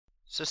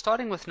So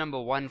starting with number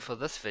 1 for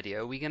this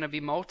video, we're going to be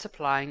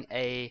multiplying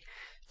a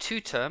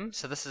 2-term,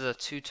 so this is a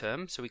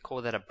 2-term, so we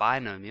call that a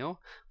binomial,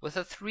 with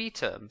a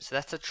 3-term, so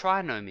that's a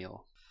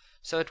trinomial.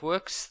 So it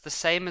works the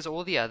same as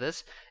all the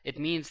others. It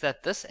means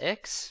that this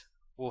x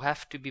will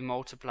have to be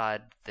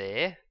multiplied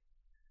there,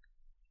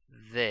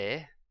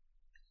 there,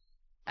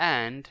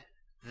 and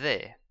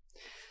there.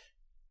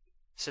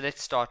 So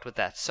let's start with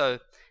that. So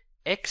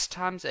x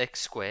times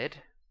x squared,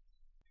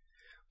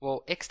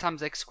 well, x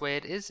times x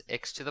squared is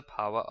x to the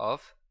power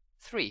of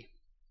 3.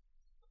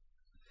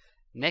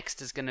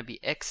 Next is going to be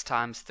x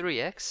times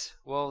 3x.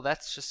 Well,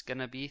 that's just going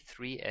to be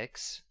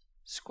 3x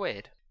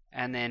squared.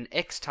 And then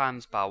x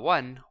times by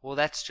 1, well,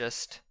 that's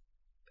just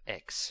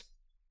x.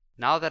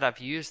 Now that I've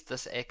used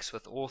this x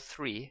with all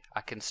three,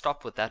 I can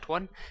stop with that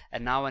one,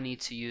 and now I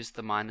need to use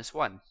the minus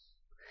 1.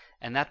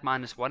 And that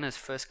minus 1 is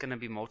first going to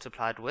be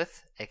multiplied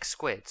with x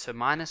squared. So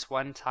minus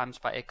 1 times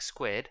by x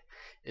squared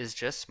is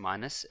just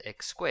minus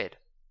x squared.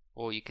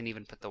 Or you can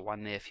even put the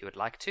 1 there if you would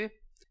like to.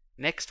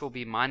 Next will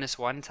be minus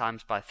 1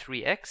 times by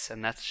 3x,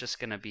 and that's just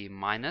going to be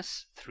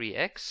minus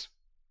 3x.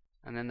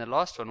 And then the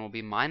last one will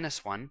be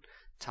minus 1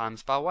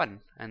 times by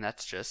 1, and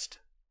that's just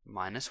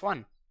minus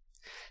 1.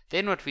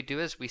 Then what we do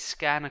is we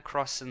scan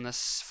across in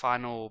this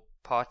final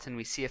part and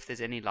we see if there's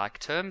any like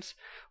terms.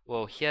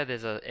 Well, here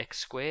there's a x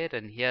squared,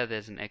 and here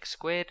there's an x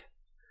squared.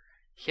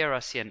 Here I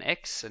see an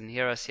x, and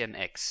here I see an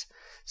x.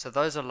 So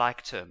those are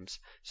like terms.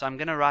 So I'm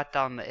going to write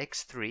down the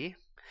x3.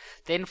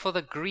 Then for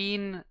the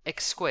green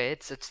x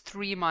squareds, it's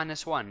 3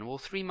 minus 1. Well,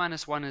 3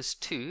 minus 1 is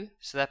 2,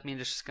 so that means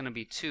it's just going to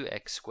be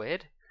 2x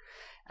squared.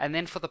 And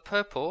then for the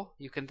purple,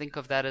 you can think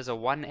of that as a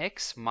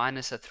 1x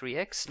minus a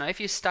 3x. Now if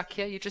you're stuck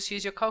here, you just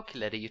use your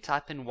calculator. You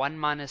type in 1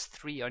 minus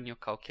 3 on your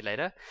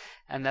calculator,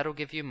 and that'll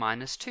give you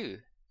minus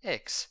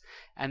 2x.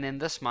 And then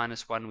this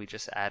minus 1 we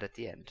just add at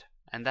the end,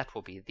 and that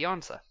will be the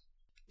answer.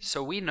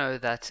 So we know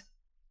that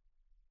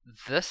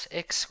this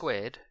x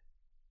squared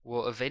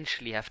will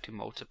eventually have to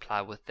multiply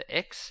with the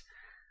x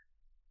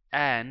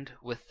and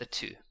with the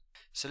 2.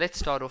 So let's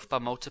start off by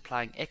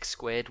multiplying x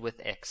squared with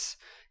x.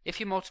 If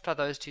you multiply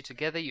those two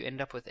together, you end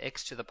up with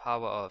x to the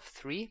power of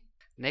 3.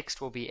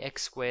 Next will be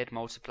x squared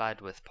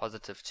multiplied with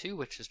positive 2,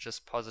 which is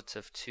just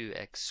positive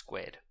 2x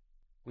squared.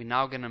 We're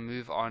now going to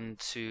move on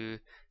to,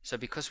 so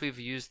because we've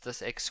used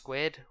this x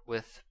squared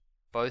with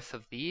both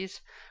of these,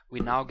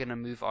 we're now going to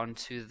move on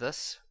to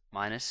this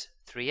minus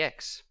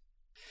 3x.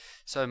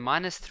 So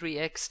minus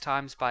 3x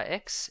times by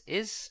x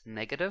is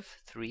negative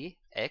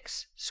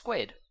 3x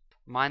squared.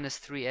 Minus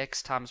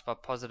 3x times by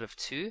positive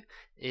 2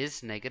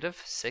 is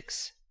negative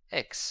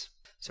 6x.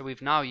 So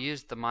we've now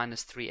used the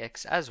minus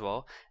 3x as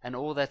well, and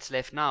all that's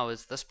left now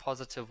is this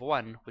positive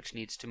 1, which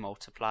needs to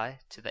multiply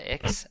to the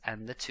x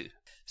and the 2.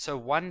 So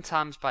 1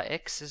 times by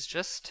x is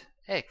just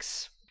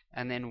x,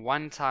 and then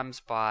 1 times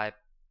by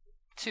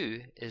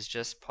 2 is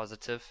just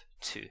positive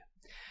 2.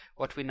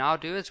 What we now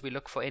do is we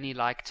look for any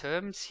like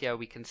terms. Here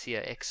we can see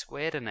a x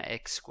squared and a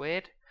x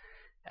squared,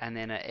 and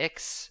then a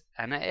x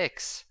and a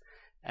x.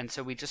 And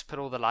so we just put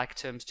all the like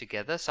terms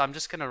together. So I'm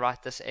just going to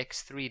write this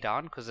x3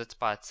 down because it's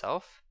by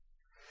itself.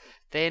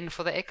 Then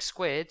for the x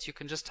squareds, you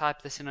can just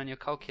type this in on your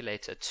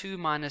calculator. 2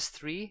 minus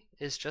 3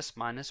 is just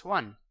minus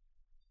 1.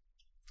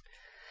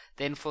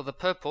 Then for the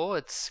purple,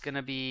 it's going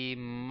to be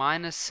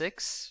minus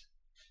 6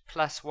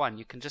 plus 1.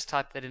 You can just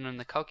type that in on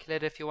the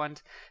calculator if you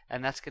want,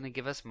 and that's going to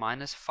give us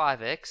minus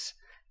 5x,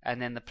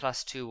 and then the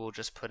plus 2 we'll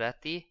just put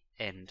at the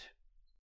end.